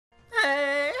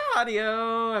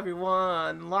Audio,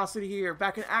 everyone! Lostity here,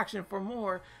 back in action for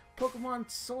more Pokemon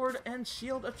Sword and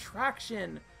Shield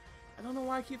Attraction. I don't know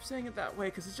why I keep saying it that way,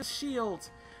 because it's just Shield.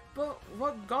 But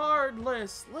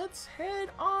regardless, let's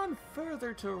head on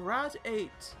further to Route 8.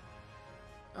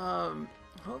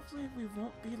 Hopefully we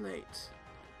won't be late,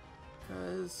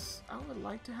 because I would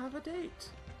like to have a date.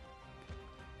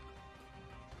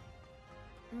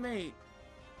 Mate.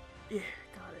 Yeah,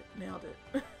 got it. Nailed it.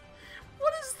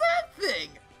 What is that thing?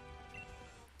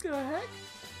 The heck?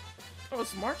 Oh,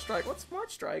 Smart Strike. What's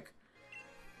Smart Strike?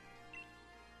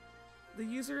 The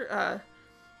user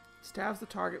stabs the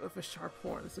target with a sharp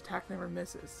horn. This attack never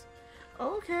misses.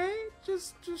 Okay,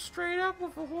 just straight up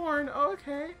with a horn.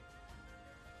 Okay.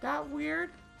 That weird,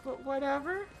 but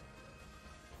whatever.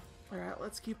 Alright,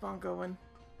 let's keep on going.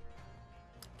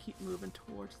 Keep moving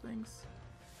towards things.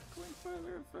 Going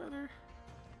further and further.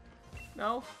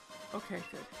 No? Okay,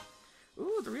 good.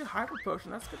 Ooh, the real Hyper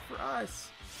Potion. That's good for us.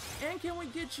 And can we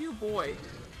get you, boy?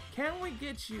 Can we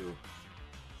get you?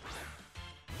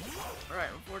 Alright,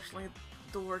 unfortunately,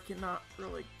 the door cannot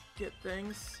really get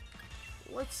things.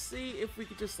 Let's see if we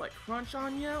could just, like, crunch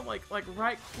on you. Like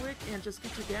right click and just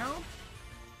get you down.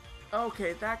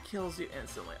 Okay, that kills you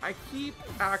instantly. I keep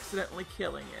accidentally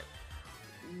killing it.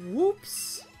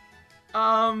 Whoops.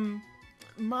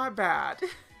 My bad.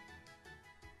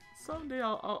 Someday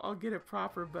I'll get it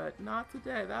proper, but not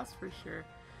today, that's for sure.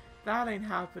 That ain't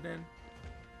happening.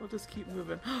 We'll just keep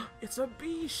moving. It's a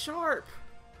B sharp!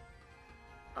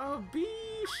 A B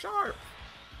sharp!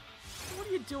 What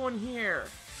are you doing here?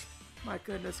 My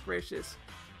goodness gracious.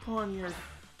 Pulling your...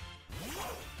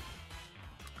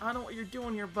 I don't know what you're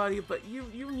doing here, buddy, but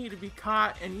you need to be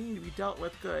caught and you need to be dealt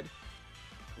with good.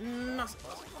 Muscle,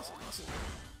 muscle, muscle, muscle.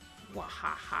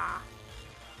 Wahaha.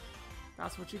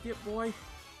 That's what you get, boy.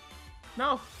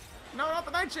 No! No, not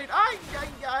the Nightshade! Ay, ay,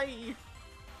 ay!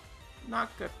 Not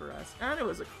good for us. And it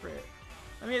was a crit.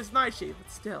 I mean, it's Nightshade,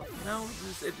 but still, you know?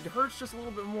 It hurts just a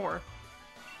little bit more.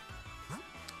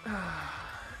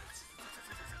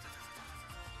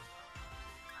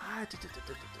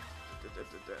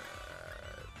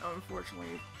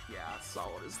 Unfortunately, yeah,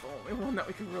 Solid is the only one that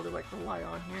we can really, like, rely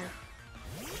on here.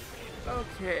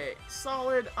 Okay,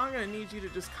 Solid, I'm gonna need you to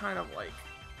just kind of, like,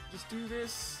 just do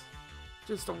this.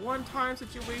 Just a one-time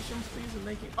situation, please, and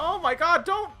making. Oh my god,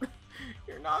 don't!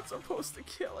 You're not supposed to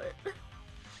kill it.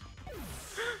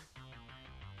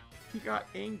 He got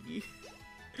angry.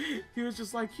 He was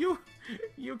just like, you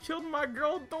killed my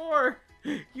girl Door.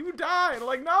 You died.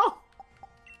 Like, no!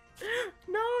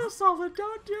 No, Solid,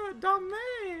 don't do it,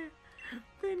 Dame.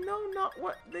 They know not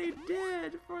what they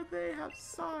did, for they have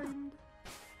signed.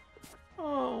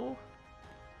 Oh.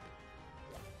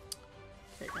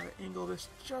 Okay, gotta angle this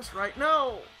just right.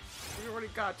 No! We already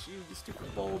got you, you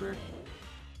stupid boulder.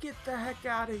 Get the heck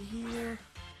out of here.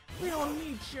 We don't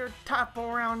need your type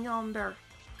around yonder.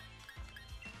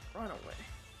 Run away.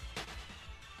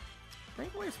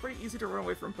 Thankfully, it's pretty easy to run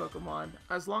away from Pokemon,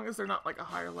 as long as they're not like a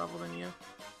higher level than you.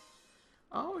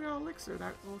 Oh, we got Elixir.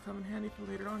 That will come in handy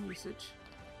for later on usage.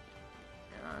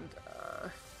 And,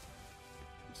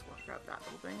 just want to grab that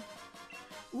little thing.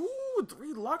 Ooh,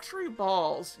 3 luxury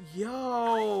balls!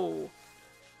 Yo!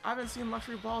 I haven't seen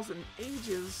luxury balls in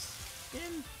ages.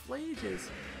 In flages.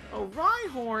 Oh,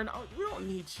 Rhyhorn! Oh, we don't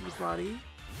need you, buddy.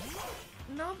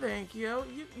 No, thank you.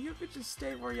 You could just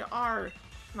stay where you are,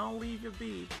 and I'll leave you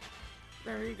be.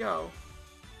 There you go.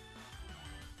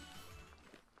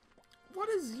 What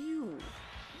is you?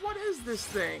 What is this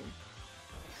thing?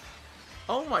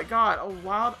 Oh my god, a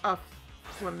wild...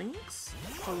 Phalanx?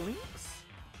 Phalanx?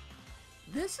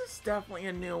 This is definitely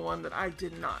a new one that I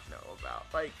did not know about.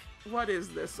 Like, what is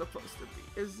this supposed to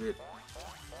be? Is it...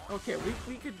 Okay,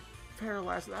 we could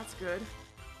paralyze it. That's good.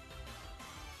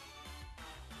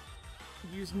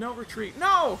 Use no retreat.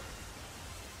 No!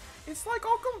 It's like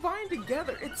all combined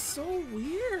together. It's so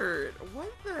weird.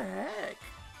 What the heck?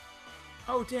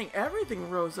 Oh, dang. Everything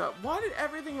rose up. Why did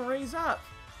everything raise up?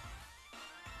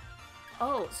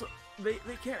 Oh, so they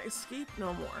can't escape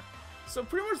no more. So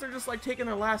pretty much they're just like taking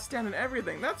their last stand and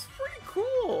everything. That's pretty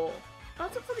cool.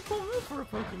 That's a pretty cool move for a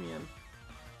Pokemon.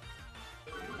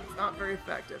 It's not very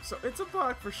effective. So it's a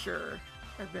bug for sure,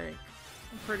 I think.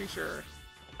 I'm pretty sure.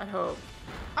 I hope.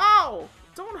 Ow!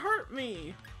 Don't hurt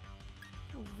me!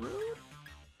 Rude?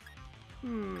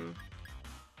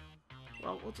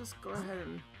 Well, we'll just go ahead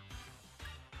and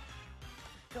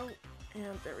go.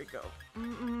 And there we go.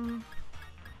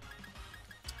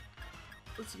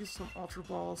 Let's use some Ultra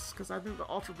Balls, because I think the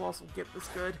Ultra Balls will get this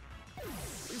good. At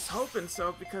least hoping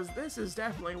so, because this is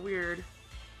definitely weird.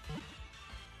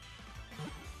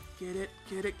 Get it,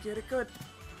 get it, get it good.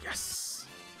 Yes!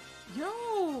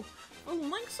 Yo! The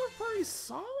Lynx are pretty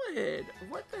solid.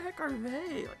 What the heck are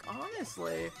they? Like,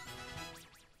 honestly.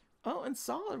 Oh, and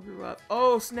Solid grew up.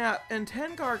 Oh, snap. And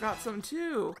Tengar got some,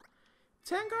 too.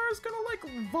 Tengar is gonna, like,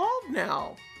 evolve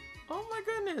now. Oh, my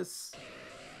goodness.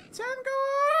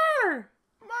 Tengar!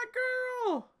 My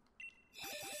girl!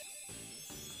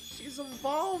 She's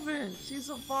evolving. She's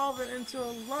evolving into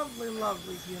a lovely,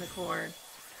 lovely unicorn.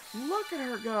 Look at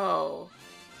her go.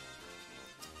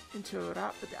 Into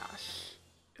Rapidash.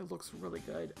 It looks really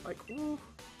good. Like, ooh.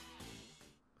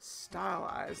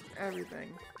 Stylized.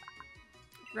 Everything.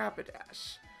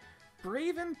 Rapidash.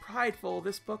 Brave and prideful,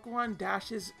 this Pokemon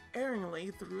dashes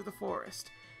erringly through the forest.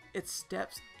 Its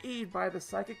steps aided by the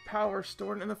psychic power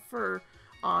stored in the fur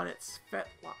on its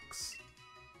fetlocks.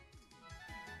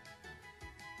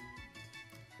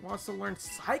 Wants to learn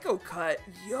Psycho Cut.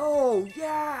 Yo,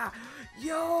 yeah!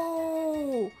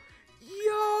 Yo!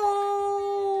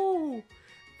 Yo!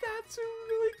 That's a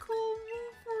really cool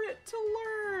move for it to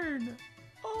learn!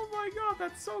 Oh my god,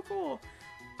 that's so cool!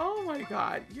 Oh my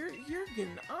god, you're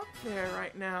getting up there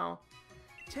right now.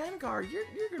 Tengar, you're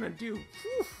gonna do...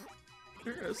 Whew,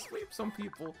 you're gonna sweep some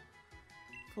people.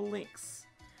 The Lynx.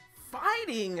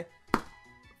 Fighting!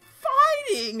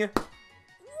 Fighting!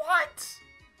 What?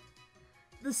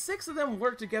 The 6 of them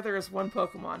work together as one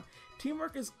Pokemon.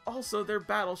 Teamwork is also their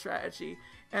battle strategy,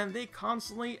 and they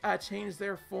constantly change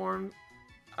their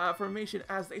formation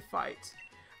as they fight.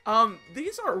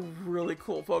 These are really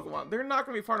cool Pokemon. They're not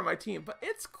going to be part of my team, but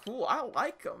it's cool. I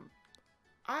like them.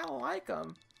 I like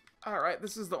them. Alright,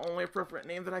 this is the only appropriate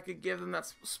name that I could give them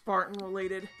that's Spartan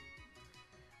related.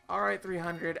 Alright,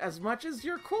 300. As much as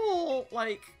you're cool,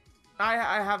 like,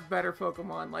 I have better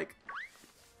Pokemon, like,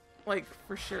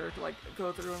 for sure, to, like,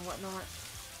 go through and whatnot.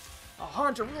 Oh,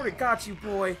 Hunter, we already got you,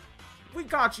 boy. We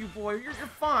got you, boy. You're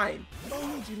fine.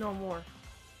 Don't need you no more.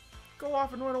 Go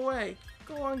off and run away.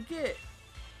 Go on, get.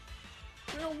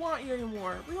 We don't want you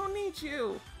anymore. We don't need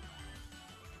you.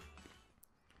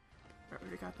 Alright, we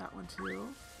already got that one, too.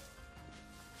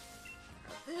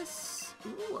 Got this.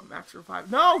 Ooh, a max revive.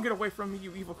 No, get away from me,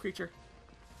 you evil creature.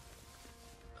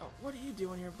 Oh, what are you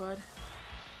doing here, bud?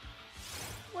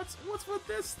 What's with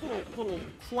this little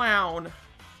clown?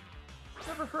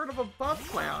 Never heard of a buff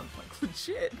clown. Like,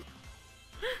 legit.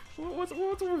 What's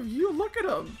with you? Look at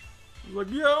him. He's like,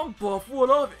 yeah, I'm buff. What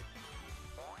of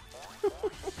it?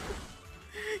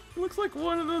 He looks like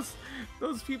one of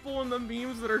those people in the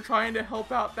memes that are trying to help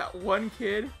out that one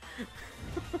kid.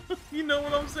 You know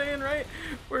what I'm saying, right?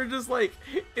 Where just like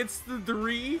it's the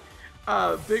 3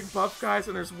 big buff guys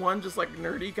and there's one just like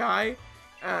nerdy guy,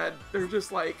 and they're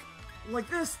just like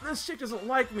this chick doesn't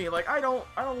like me. Like I don't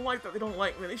like that they don't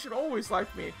like me. They should always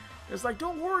like me. And it's like,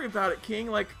 don't worry about it, King.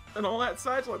 Like, and all that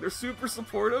side, so like they're super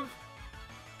supportive.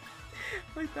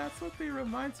 Like that's what they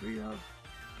reminds me of.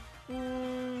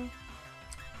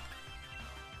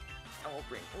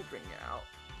 We'll bring you out.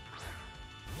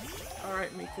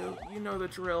 Alright, Miku, you know the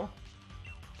drill.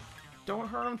 Don't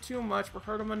hurt him too much, but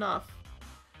hurt him enough.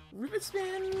 Rivet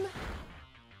Spin!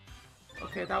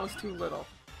 Okay, that was too little.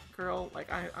 Girl,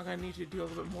 like, I'm gonna need you to do a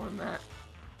little bit more than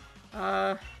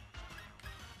that.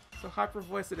 So Hyper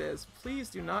Voice it is. Please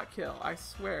do not kill. I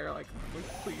swear, like,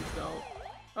 please don't.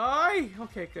 Aye!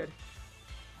 Okay, good.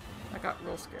 That got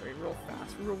real scary, real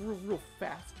fast. Real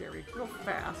fast, scary. Real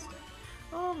fast.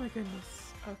 Oh my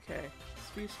goodness. Okay.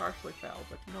 Speech harshly failed,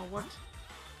 but you know what?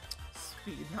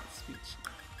 Speed, not speech.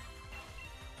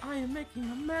 I am making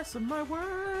a mess of my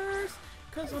words,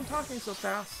 cause I'm talking so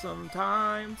fast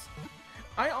sometimes.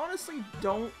 I honestly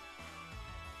don't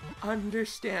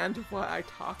understand why I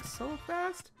talk so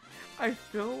fast. I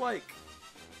feel like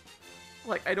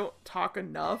I don't talk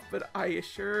enough, but I'm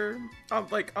assured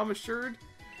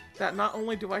that not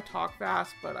only do I talk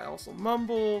fast, but I also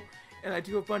mumble, and I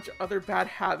do a bunch of other bad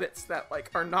habits that,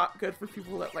 like, are not good for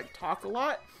people that, like, talk a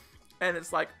lot. And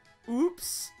it's like,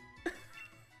 oops.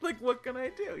 Like, what can I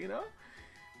do, you know?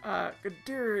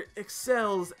 Gadur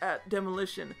excels at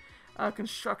demolition.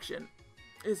 Construction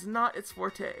is not its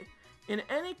forte. In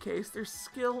any case, there's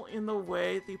skill in the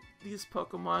way these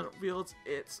Pokemon wields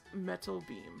its metal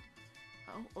beam.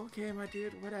 Oh, okay, my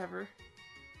dude, whatever.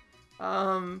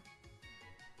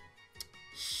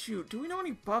 Shoot, do we know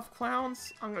any buff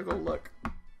clowns? I'm gonna go look.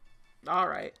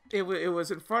 Alright, it was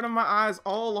in front of my eyes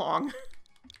all along.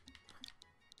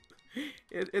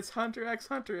 It's Hunter x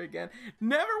Hunter again.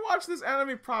 Never watched this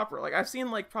anime proper. Like, I've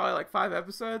seen, like, probably, like, 5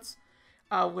 episodes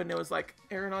when it was, like,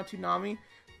 airing on Toonami.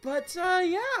 But,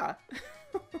 yeah.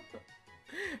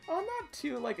 I'm not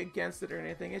too, like, against it or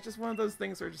anything. It's just one of those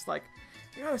things where just, like,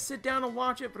 you gotta sit down and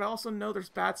watch it, but I also know there's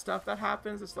bad stuff that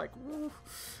happens. It's like, woo,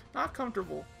 not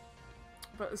comfortable.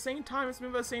 but at the same time, it's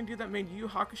made by the same dude that made Yu Yu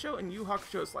Hakusho, and Yu Yu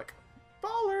Hakusho is like,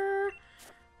 baller!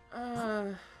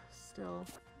 Still.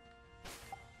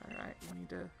 Alright, we need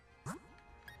to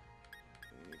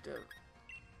do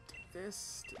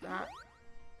this, do that.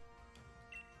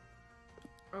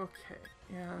 Okay,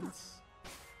 and...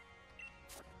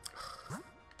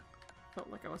 felt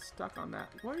like I was stuck on that.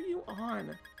 What are you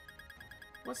on?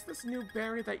 What's this new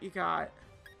berry that you got?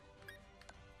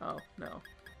 Oh, no.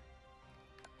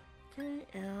 Okay,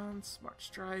 and Smart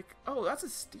Strike. Oh, that's a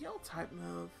steel type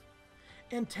move.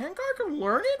 And Tengar can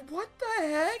learn it? What the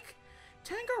heck?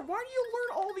 Tengar, why do you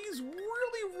learn all these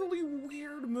really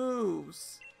weird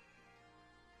moves?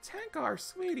 Tengar,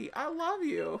 sweetie, I love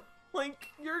you. Like,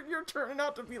 you're turning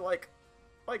out to be like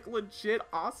legit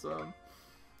awesome.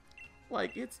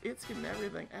 Like, it's getting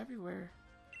everything everywhere.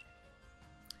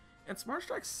 And Smart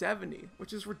Strike 70,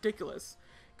 which is ridiculous,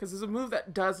 because it's a move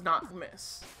that does not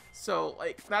miss. So,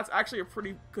 like, that's actually a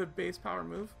pretty good base power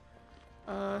move.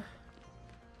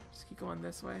 Just keep going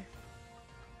this way.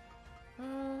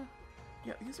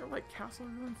 Yeah, these are like castle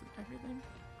ruins and everything.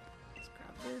 Let's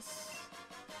grab this.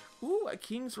 Ooh, a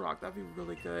King's Rock, that'd be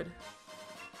really good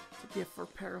to give for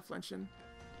Paraflinching.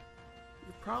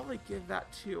 We'd probably give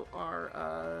that to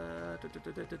our,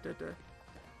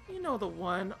 you know the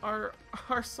one, our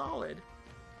Solid.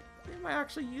 They might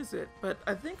actually use it, but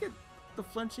I think the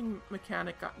flinching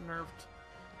mechanic got nerfed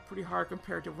pretty hard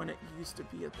compared to when it used to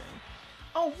be a thing.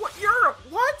 Oh, what?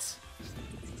 What?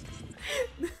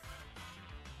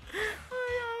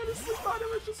 I honestly thought it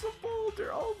was just a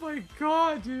boulder. Oh my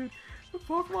god, dude. The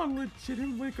Pokemon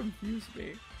legitimately confused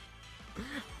me.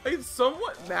 I'm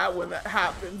somewhat mad when that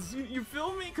happens. You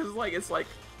feel me? Because, like, it's like,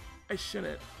 I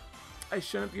shouldn't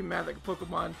be mad that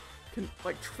Pokemon can,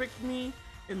 like, trick me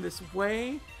in this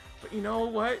way. But you know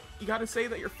what? You gotta say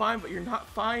that you're fine, but you're not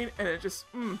fine, and it just,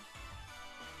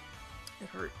 it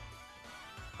hurt.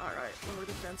 Alright, lower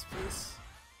defense, please.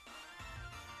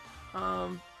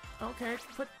 Okay,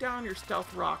 put down your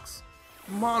stealth rocks,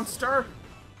 monster!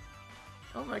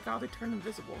 Oh my god, they turned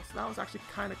invisible, so that was actually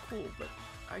kind of cool, but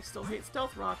I still hate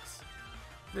stealth rocks.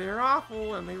 They're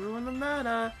awful, and they ruin the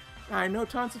meta. I know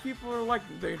tons of people are like,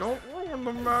 they don't ruin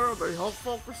the meta, they help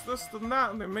focus this and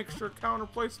that, and they make sure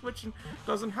counterplay switching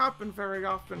doesn't happen very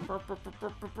often.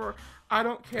 I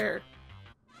don't care.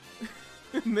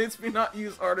 It makes me not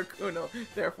use Articuno,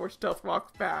 therefore Stealth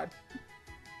Rock's bad.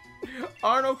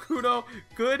 Articuno,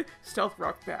 good, Stealth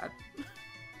Rock bad.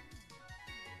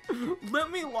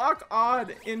 Let me lock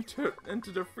Odd into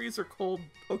the freezer cold,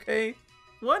 okay?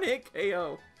 One hit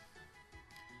KO.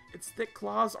 Its thick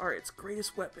claws are its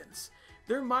greatest weapons.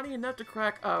 They're mighty enough to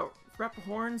crack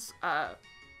Repahorn's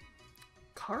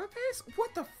Carapace?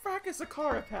 What the frack is a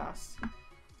Carapace?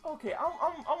 Okay,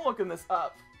 I'm looking this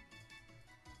up.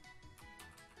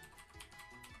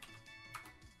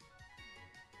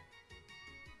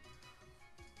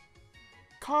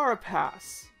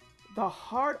 Carapace. The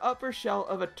hard upper shell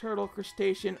of a turtle,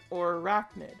 crustacean, or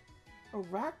arachnid.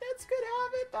 Arachnids could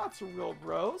have it? That's real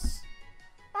gross.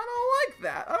 I don't like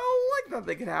that. I don't like that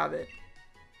they could have it.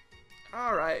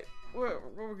 Alright. We're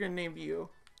gonna name you.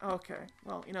 Okay.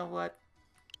 Well, you know what?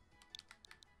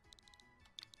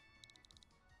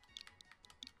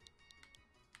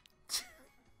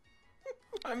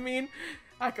 I mean,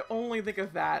 I could only think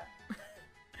of that.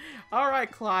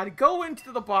 Alright, Claude. Go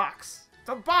into the box.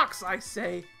 The box, I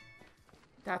say.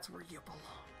 That's where you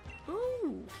belong.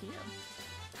 Ooh, TM.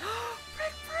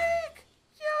 Frick!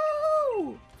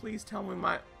 Yo! Please tell me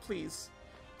please.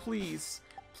 Please.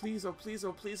 Please, oh please,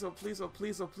 oh please, oh please, oh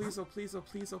please, oh please, oh please, oh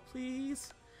please, oh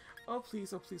please. Oh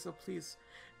please, oh please, oh please.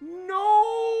 No!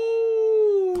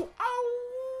 Ow!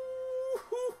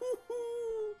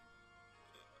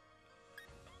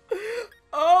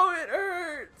 Oh, it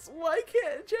hurts! Why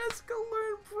can't Jessica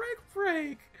learn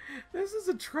Break? This is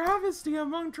a travesty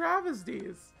among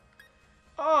travesties.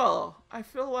 Oh, I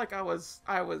feel like I was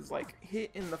like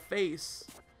hit in the face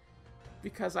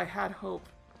because I had hope.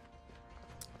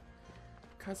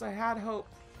 Okay.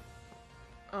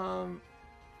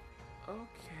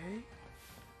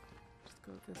 Just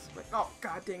go this way. Oh,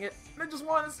 god dang it. I just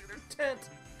want to see their tent.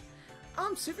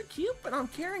 I'm super cute, but I'm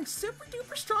carrying super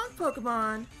duper strong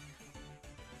Pokemon.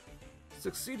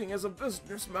 Succeeding as a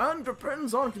businessman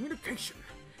depends on communication.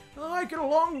 I get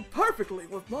along perfectly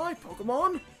with my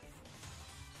Pokemon.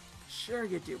 Sure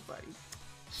you do, buddy.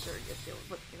 Sure you do,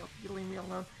 but, you know, you leave me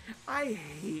alone. I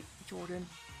hate Jordan.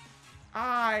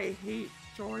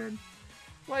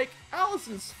 Like,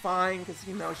 Allison's fine, because,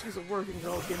 you know, she's a working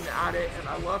girl getting at it, and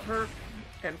I love her.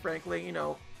 And frankly, you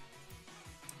know,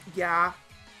 yeah,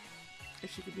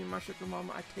 if she could be my sugar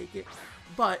mama, I'd take it.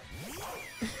 But,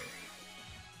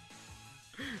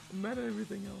 Meta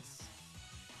everything else.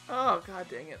 Oh, god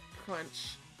dang it.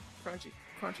 Crunch. Crunchy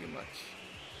much.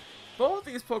 Both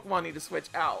these Pokemon need to switch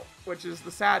out, which is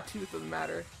the sad truth of the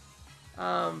matter.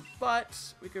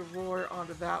 But we could roar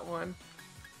onto that one.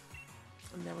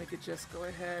 And then we could just go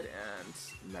ahead and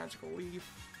Magical Leaf.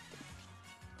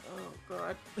 Oh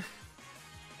god. Yeah,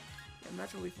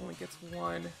 Magical Leaf only gets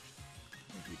one.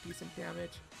 Do decent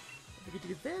damage. If we could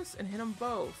do this and hit them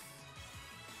both.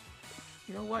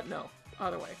 You know what? No.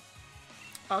 Other way.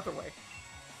 Other way.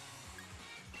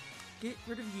 Get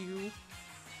rid of you.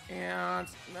 And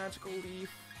Magical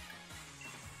Leaf.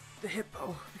 The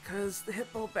Hippo. Because the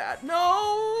Hippo bad. No!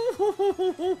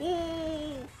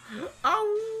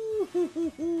 Ow!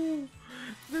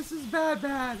 This is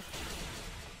bad.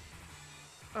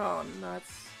 Oh,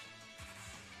 nuts.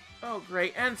 Oh,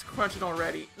 great. And it's crunching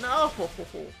already. No!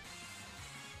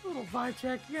 Little vibe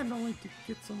check. Yeah, no need to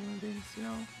get some landings, you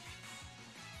know?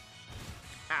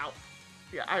 Ow.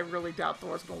 Yeah, I really doubt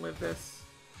Thor's gonna live this.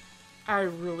 I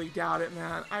really doubt it,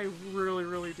 man. I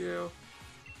really do.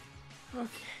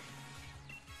 Okay.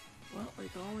 Well, we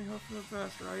can only hope for the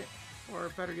best, right? Or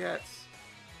better yet.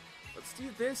 Let's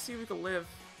do this, see if we can live.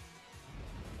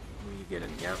 Who you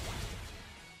getting? Yep.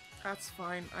 That's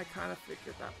fine. I kind of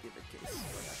figured that'd be the case.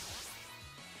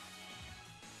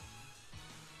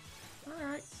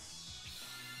 Alright.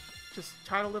 Just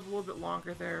try to live a little bit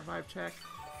longer there, vibe check.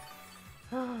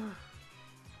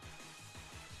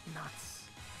 Nuts.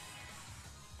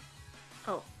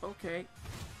 Oh, okay.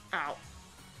 Ow.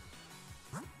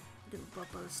 Getting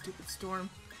bumped by a stupid storm.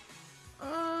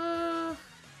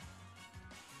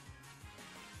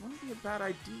 Wouldn't be a bad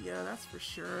idea, that's for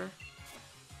sure.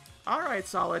 Alright,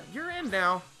 Solid. You're in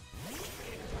now.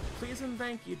 Please and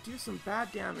thank you. Do some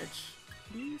bad damage.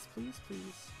 Please.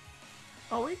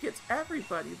 Oh, it gets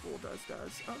everybody, Bulldoze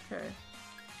does. Okay.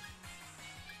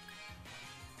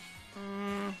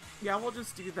 Yeah, we'll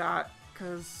just do that,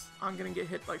 because I'm gonna get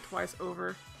hit like twice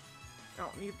over. I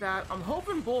don't need that. I'm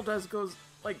hoping Bulldoze goes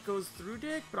through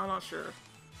Dick, but I'm not sure.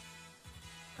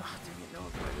 Oh, dang it, no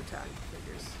avoid attack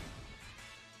figures.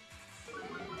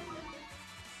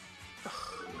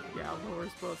 Ugh, yeah,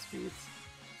 lowers both speeds.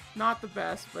 Not the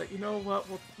best, but you know what?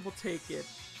 We'll take it.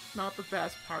 Not the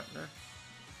best partner.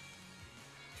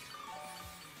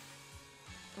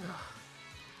 Ugh.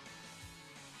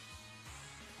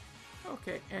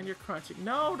 Okay, and you're crunching.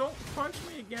 No, don't punch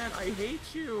me again. I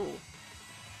hate you.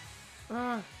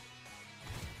 Ow.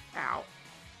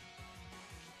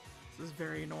 This is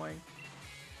very annoying.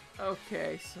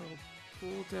 Okay, so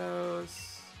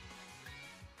Bulldoze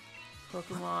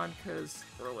Pokemon, because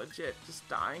we're legit just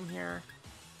dying here.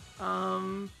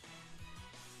 Yeah,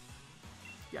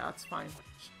 that's fine.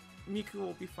 Miku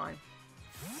will be fine.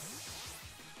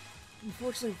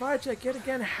 Unfortunately, Vicheck yet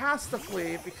again has to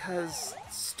flee because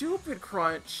stupid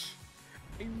Crunch.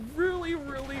 I really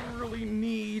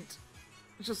need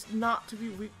just not to be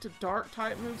weak to dark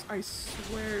type moves. I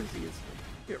swear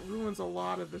it ruins a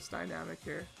lot of this dynamic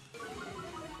here.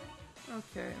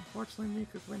 Okay, unfortunately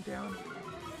Miku went down.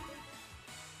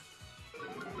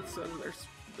 So there's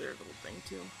their little thing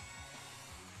too.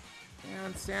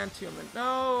 And Sand Tumen.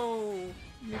 No!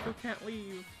 Miku can't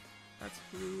leave. That's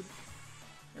rude.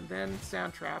 And then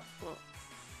Sand Trap. Well,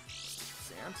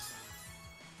 Sand.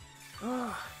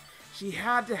 Ugh. She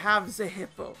had to have the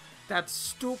Hippo. That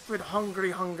stupid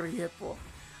hungry Hippo.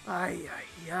 Ay.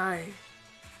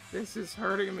 This is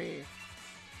hurting me.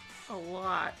 A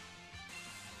lot.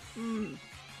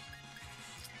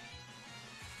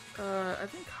 I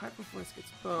think Hyper Voice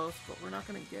gets both, but we're not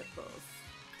gonna get both.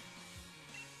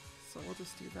 So we'll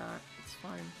just do that. It's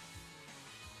fine.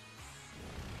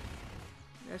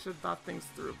 I should have thought things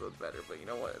through a bit better, but you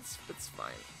know what? It's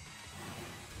fine.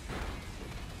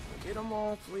 Get them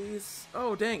all, please.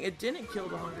 Oh, dang. It didn't kill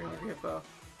the Hungry Hippo.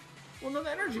 Well, no,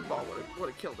 the Energy Ball would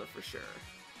have killed it for sure.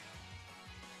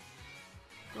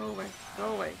 Go away.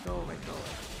 Go away.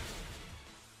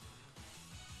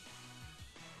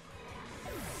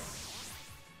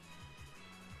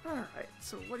 Alright,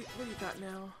 so what do you got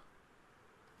now?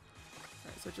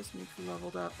 Alright, so just Miku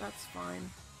leveled up. That's fine.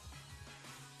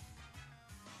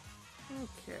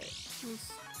 Okay,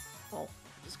 well,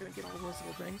 just gonna get all those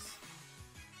little things.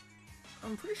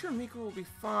 I'm pretty sure Miku will be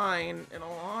fine, in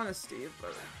all honesty,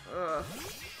 but,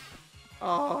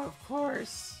 oh, of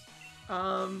course.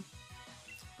 But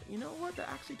you know what? That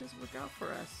actually does work out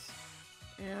for us.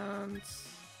 And in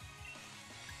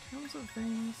terms of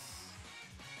things,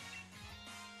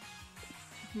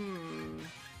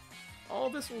 all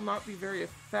this will not be very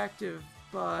effective,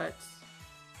 but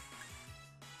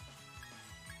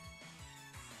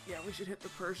yeah, we should hit the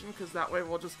Persian, because that way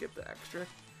we'll just get the extra.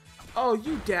 Oh,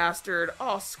 you dastard.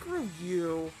 Oh, screw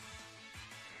you.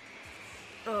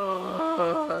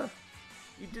 Ugh.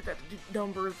 You did that to do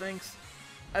number of things.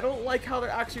 I don't like how they're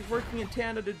actually working in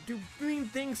tandem to do mean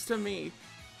things to me.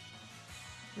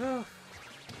 Ugh.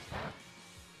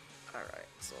 Alright,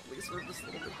 so at least we're just a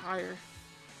little bit higher.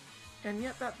 And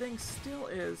yet that thing still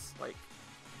is, like...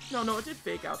 No, it did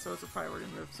fake out, so it's a priority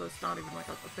move, so it's not even like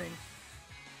a thing.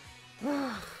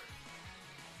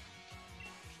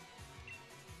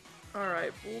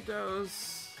 Alright,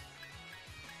 bulldoze.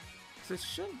 So it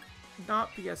should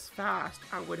not be as fast,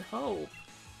 I would hope.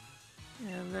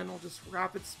 And then we'll just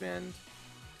rapid spin.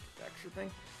 The extra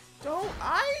thing.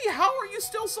 How are you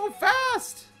still so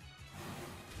fast?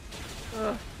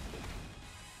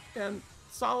 And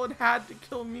Solid had to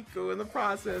kill Miku in the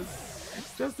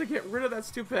process just to get rid of that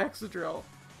stupid Excadrill.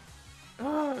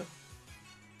 Alright,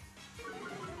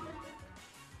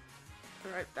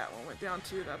 that one went down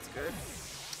too, that's good.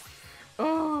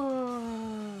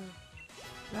 Oh,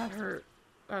 that hurt.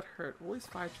 That hurt. Well, at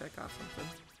least 5-check got something.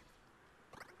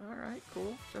 Alright,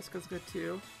 cool. Jessica's good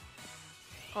too.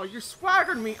 Oh, you're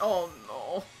swaggering me! Oh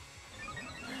no!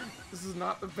 This is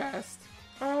not the best.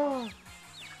 Oh!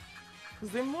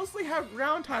 Because they mostly have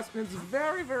ground types, and it's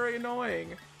very, very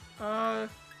annoying.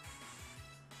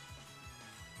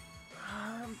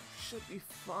 Should be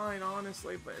fine,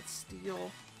 honestly, but it's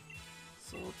steel.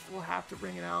 So we'll have to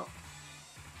bring it out.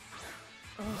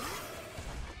 Ugh.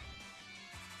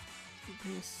 You're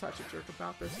being such a jerk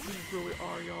about this. You really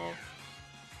are, y'all.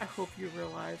 I hope you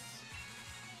realize.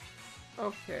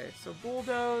 Okay, so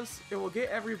bulldoze. It will get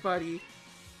everybody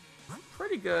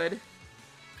pretty good.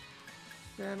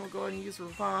 Then we'll go ahead and use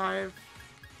revive.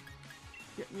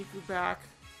 Get Miku back.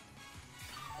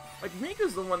 Like,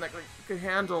 Miku's the one that could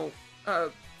handle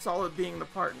Solid being the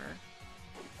partner.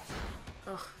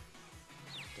 Ugh.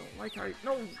 Don't like how you...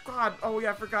 No, God! Oh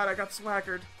yeah, I forgot I got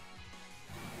swaggered.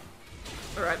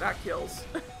 Alright, that kills.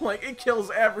 Like, it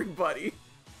kills everybody.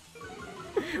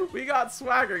 We got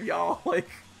swagger, y'all. Like,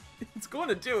 it's going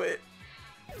to do it.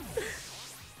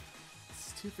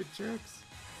 Stupid jerks.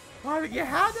 Why? You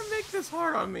had to make this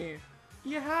hard on me.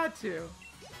 You had to.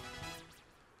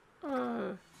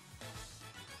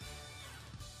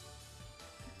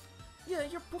 Yeah,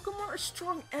 your Pokemon are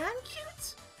strong and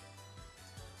cute?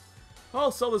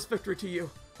 I'll sell this victory to you.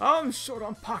 I'm short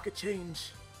on pocket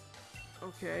change.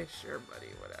 Okay, sure,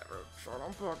 buddy, whatever. Short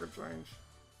on pocket change.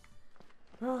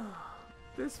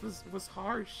 This was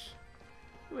harsh.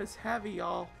 It was heavy,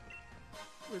 y'all.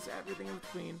 It was everything in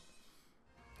between.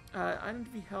 Item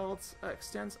to be held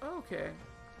extends... Oh, okay.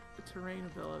 The terrain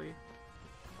ability.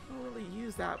 I don't really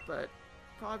use that, but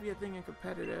probably a thing in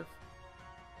competitive.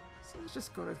 So let's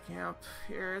just go to the camp.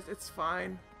 Here, it's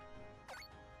fine.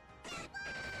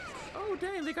 Oh,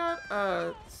 dang, they got,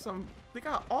 they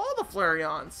got all the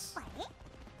Flareons!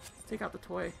 Let's take out the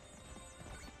toy.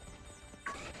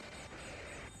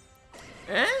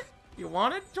 Eh? You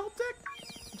want it, Joltik?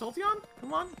 Jolteon?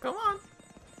 Come on, come on!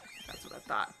 That's what I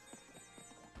thought.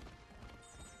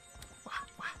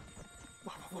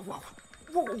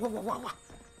 Look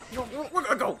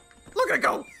at it go! Look at it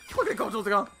go! Look at it go,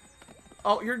 Jolteon!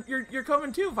 Oh, you're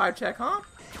coming too, Vibecheck, huh?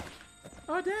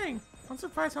 Oh, dang. I'm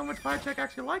surprised how much Vibecheck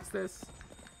actually likes this.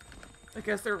 I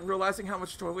guess they're realizing how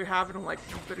much joy we have and I'm like,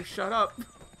 you better shut up.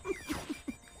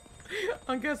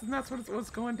 I'm guessing that's what's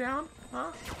going down,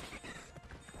 huh?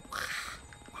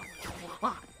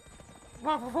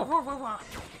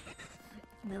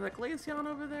 And they're like Glaceon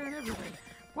over there and everything.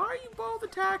 Why are you both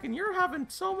attacking? You're having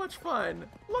so much fun.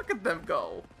 Look at them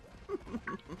go.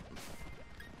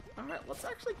 Alright, let's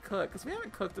actually cook, because we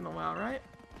haven't cooked in a while, right?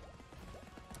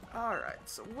 Alright,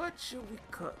 so what should we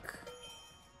cook?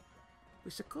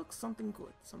 We should cook something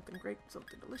good, something great,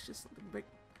 something delicious, something big.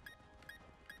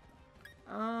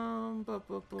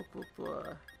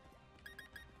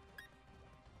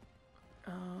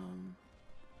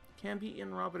 Can be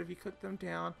eaten raw, but if you cook them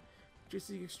down,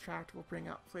 juices you extract will bring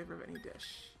out flavor of any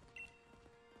dish.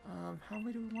 How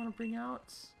many do we want to bring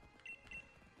out?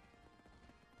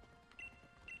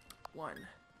 1.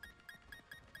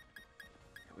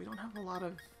 We don't have a lot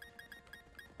of,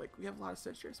 like, we have a lot of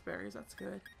citrus berries, that's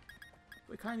good.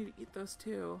 We kind of need to eat those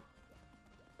too.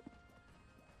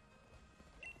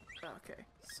 Okay,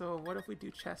 so what if we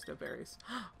do chesto berries?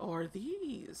 Or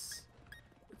these?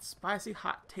 It's spicy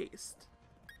hot taste.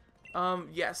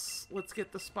 Yes, let's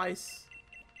get the spice.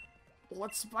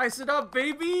 Let's spice it up,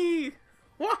 baby!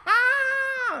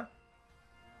 Waha!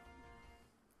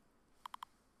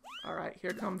 Alright,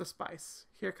 here come the spice.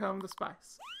 Here come the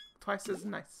spice. Twice as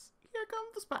nice. Here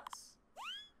come the spice.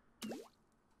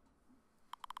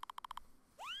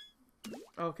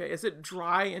 Okay, is it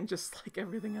dry and just like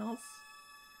everything else?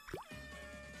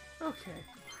 Okay.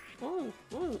 Ooh,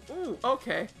 ooh, ooh,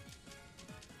 okay.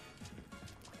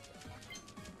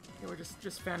 Yeah, we're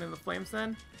just fanning the flames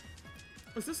then?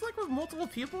 Is this like with multiple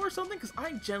people or something? Because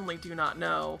I genuinely do not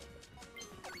know.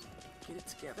 Get it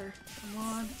together. Come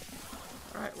on.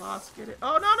 Alright, Lost, get it.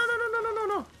 Oh, no, no, no, no, no, no,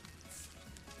 no, no!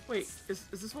 Wait, is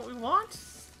this what we want?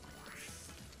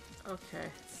 Okay.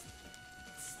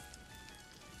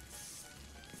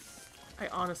 I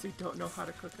honestly don't know how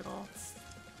to cook at all.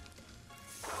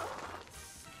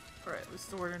 Alright,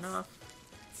 restored enough.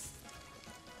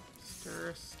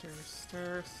 Stir, stir,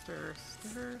 stir, stir,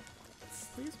 stir.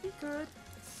 Please be good.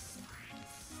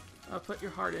 Put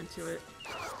your heart into it.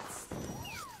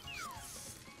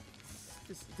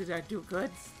 Did I do good?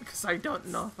 Because I don't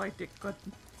know if I did good.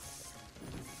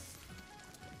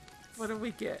 What did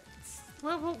we get?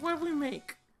 What did we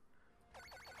make?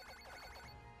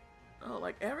 Oh,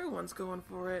 like everyone's going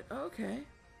for it. Okay.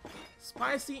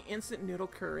 Spicy instant noodle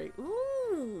curry.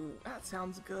 Ooh, that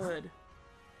sounds good.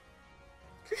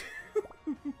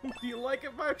 Do you like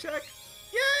it, Firecheck?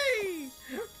 Yay!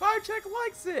 Firecheck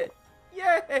likes it!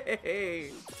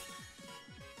 Yay!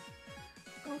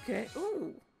 Okay,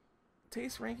 ooh.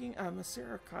 Taste ranking,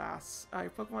 Masera class. Your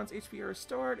Pokemon's HP are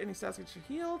restored, any stats get you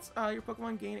healed. Your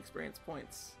Pokemon gain experience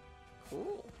points.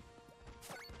 Cool.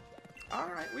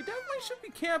 Alright, we definitely should be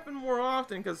camping more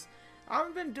often, because I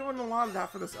haven't been doing a lot of that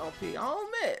for this LP. I'll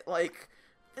admit, like,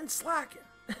 been slacking.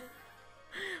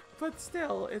 But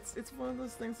still, it's one of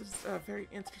those things that's very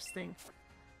interesting,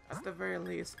 at the very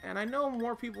least. And I know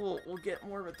more people will get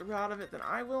more of a thrill out of it than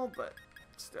I will, but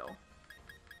still.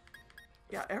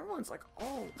 Yeah, everyone's like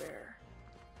all there.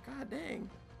 God dang.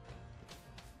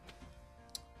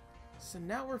 So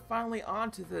now we're finally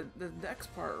on to the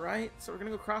next part, right? So we're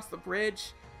gonna go across the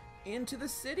bridge into the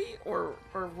city, or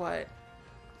what?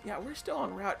 Yeah, we're still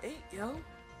on Route 8, yo.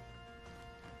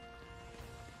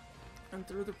 And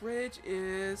through the bridge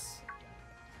is...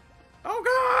 Oh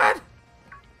god!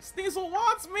 Sneasel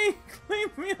wants me!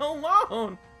 Leave me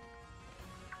alone!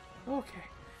 Okay.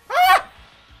 Ah!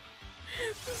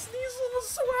 The Sneasel was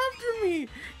so after me!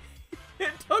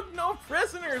 It took no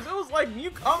prisoners! It was like, you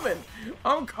coming!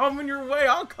 I'm coming your way,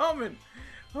 I'm coming!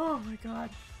 Oh my god.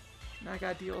 Now I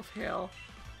gotta deal with hail.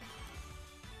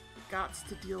 Gots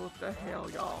to deal with the hail,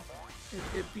 y'all.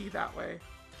 It be that way.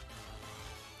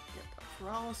 Get the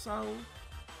Paralisol.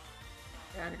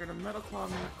 And you're gonna Metal Claw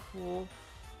me. Cool.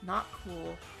 Not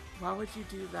cool. Why would you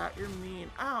do that? You're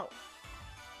mean. Ow!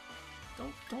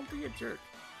 Don't be a jerk.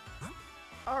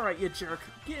 Alright, you jerk.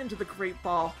 Get into the Great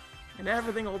Ball, and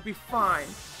everything will be fine.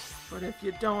 But if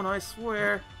you don't, I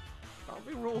swear, I'll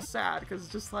be real sad, because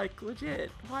it's just like,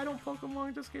 legit, why don't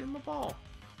Pokemon just get in the ball?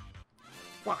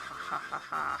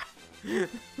 Wahahaha.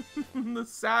 The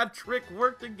sad trick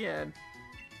worked again.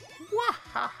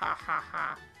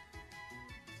 Wahahaha.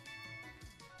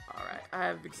 Alright, I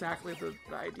have exactly the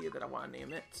idea that I want to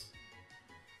name it.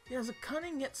 It has a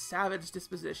cunning yet savage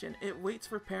disposition. It waits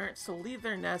for parents to leave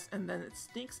their nest and then it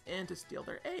sneaks in to steal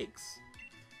their eggs.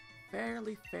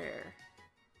 Fairly fair.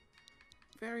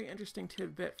 Very interesting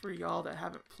tidbit for y'all that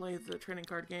haven't played the trading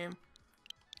card game.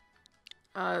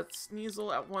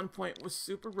 Sneasel at one point was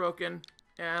super broken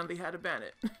and they had to ban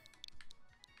it.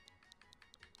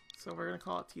 So we're gonna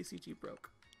call it TCG Broke.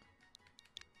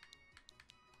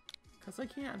 Because I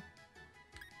can.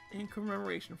 In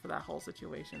commemoration for that whole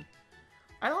situation.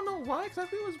 I don't know why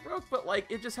exactly it was broke, but like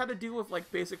it just had to do with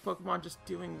like basic Pokemon just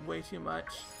doing way too much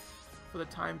for the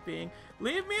time being.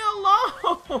 Leave me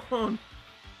alone!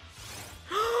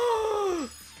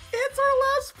 It's our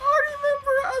last party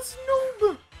member, a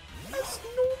Snoom! A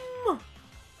Snoom!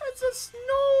 It's a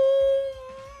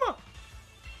Snoom!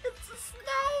 It's a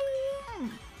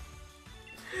Snoom!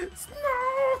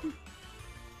 Snoom!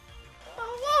 I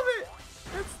love it!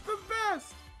 It's the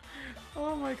best!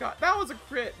 Oh my god, that was a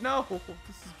crit! No!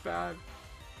 This is bad.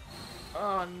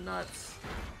 Oh, nuts.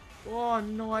 Oh,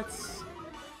 nuts.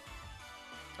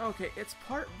 Okay, it's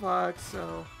part bug,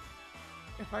 so...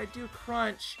 if I do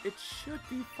crunch, it should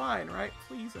be fine, right?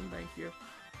 Please and thank you.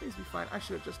 Please be fine. I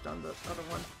should have just done the other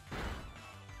one.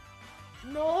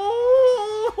 No!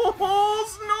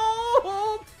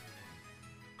 Snoop!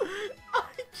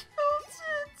 I killed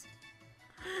it!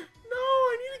 No,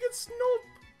 I need to get Snoop!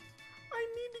 I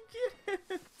need to get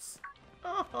it!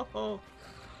 Oh!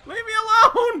 Leave me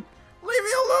alone! Leave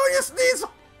me alone, you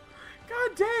Sneasel!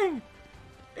 God dang!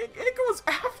 It goes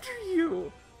after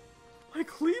you!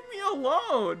 Like, leave me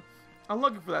alone! I'm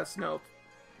looking for that Snoop.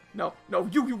 No, no,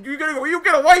 you get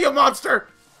away, you monster!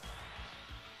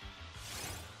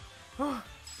 Oh,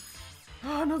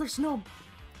 another Snoop.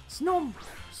 Snom!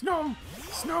 Snom!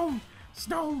 Snom!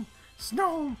 Snom!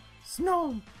 Snom!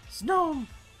 Snom! Snom!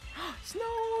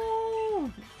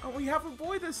 Snom! Oh, we have a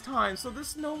boy this time, so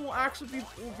this Gnome will actually be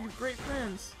great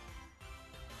friends.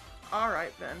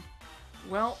 Alright then.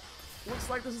 Well, looks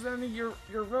like this is the end of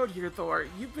your road here, Thor.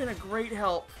 You've been a great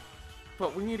help.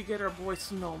 But we need to get our boy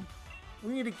Snom.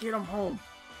 We need to get him home.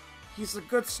 He's a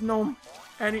good Snom,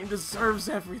 and he deserves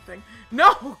everything.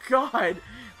 No, God!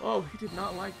 Oh, he did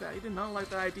not like that. He did not like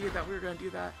the idea that we were going to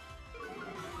do that.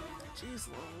 Jeez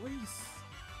Louise.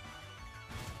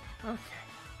 Okay.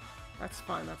 That's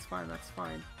fine, that's fine, that's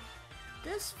fine.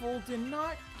 This fool did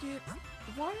not get...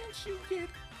 Why didn't you get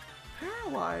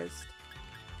paralyzed?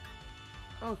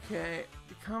 Okay.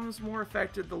 Becomes more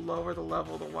effective the lower the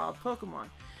level of the wild Pokemon.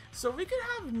 So we could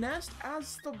have Nest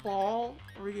as the ball,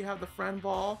 or we could have the Friend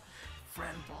Ball.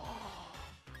 Friend Ball.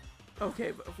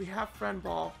 Okay, but if we have Friend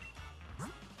Ball,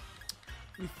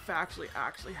 we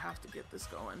actually have to get this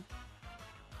going.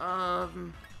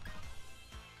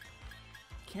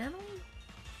 Can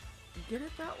we get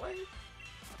it that way?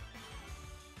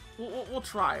 We'll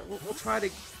try. We'll try to,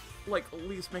 like, at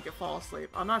least make it fall asleep.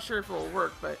 I'm not sure if it'll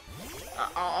work, but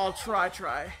I'll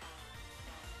try.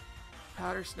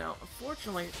 Powder Snow.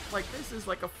 Unfortunately, like, this is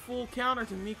like a full counter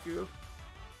to Miku.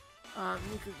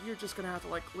 Miku, you're just gonna have to,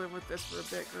 like, live with this for a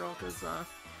bit, girl, because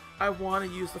I want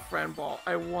to use the Friend Ball.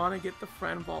 I want to get the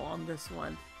Friend Ball on this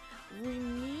one. We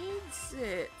needs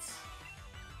it.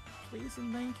 Please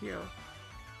and thank you.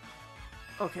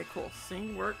 Okay, cool.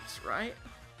 Sing works, right?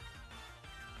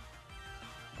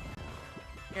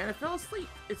 And it fell asleep.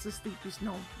 It's a sleepy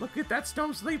Gnome. Look at that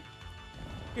Gnome sleep.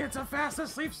 It's a fast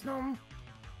asleep Gnome.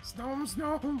 Gnome.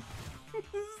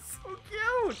 It's so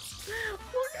cute.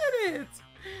 Look at it.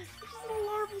 It's a little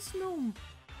larval Gnome.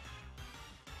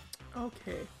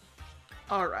 Okay.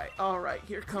 Alright.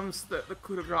 Here comes the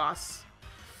coup de grace.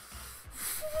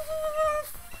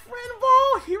 Friend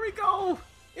Ball, here we go.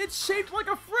 It's shaped like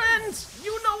a friend.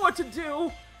 You know what to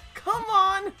do. Come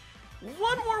on.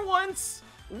 One more once.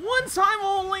 One time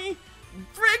only.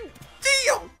 Big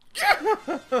deal.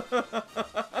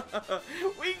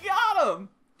 We got him.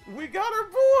 We got our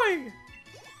boy.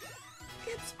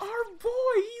 It's our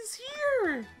boy. He's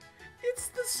here. It's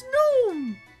the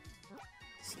Snom.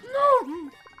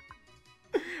 Snom.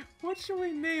 What should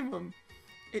we name him?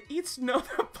 It eats snow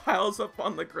that piles up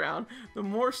on the ground. The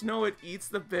more snow it eats,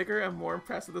 the bigger and more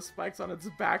impressive the spikes on its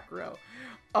back grow.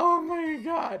 Oh my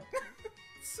god.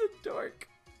 It's so dark.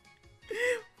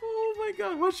 Oh my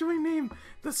god, what should we name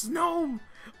the Snom?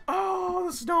 Oh,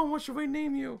 the Snom, what should we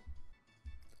name you?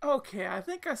 Okay, I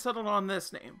think I settled on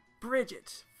this name.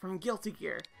 Bridget from Guilty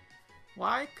Gear.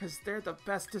 Why? Because they're the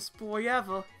bestest boy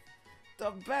ever.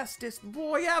 The bestest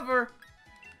boy ever.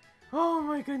 Oh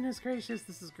my goodness gracious,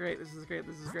 this is great, this is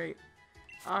great.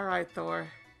 Alright, Thor,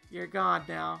 you're gone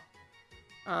now.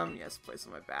 Yes, place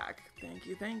on my back. Thank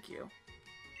you.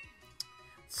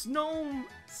 Snom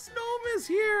is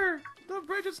here! The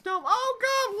Bridget Snom. Oh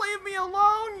god, leave me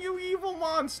alone, you evil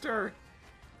monster!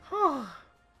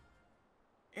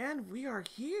 And we are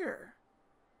here.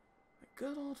 A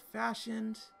good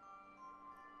old-fashioned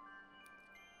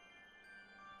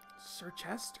Sir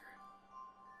Chester.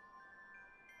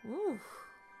 Ooh.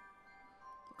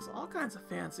 Looks all kinds of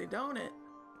fancy, don't it?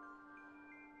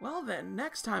 Well then,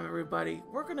 next time everybody,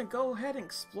 we're gonna go ahead and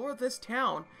explore this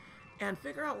town and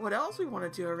figure out what else we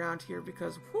want to do around here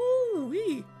because,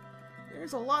 whoo-wee,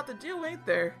 there's a lot to do, ain't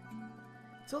there?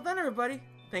 Till then everybody,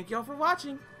 thank you all for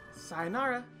watching.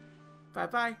 Sayonara.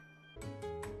 Bye-bye.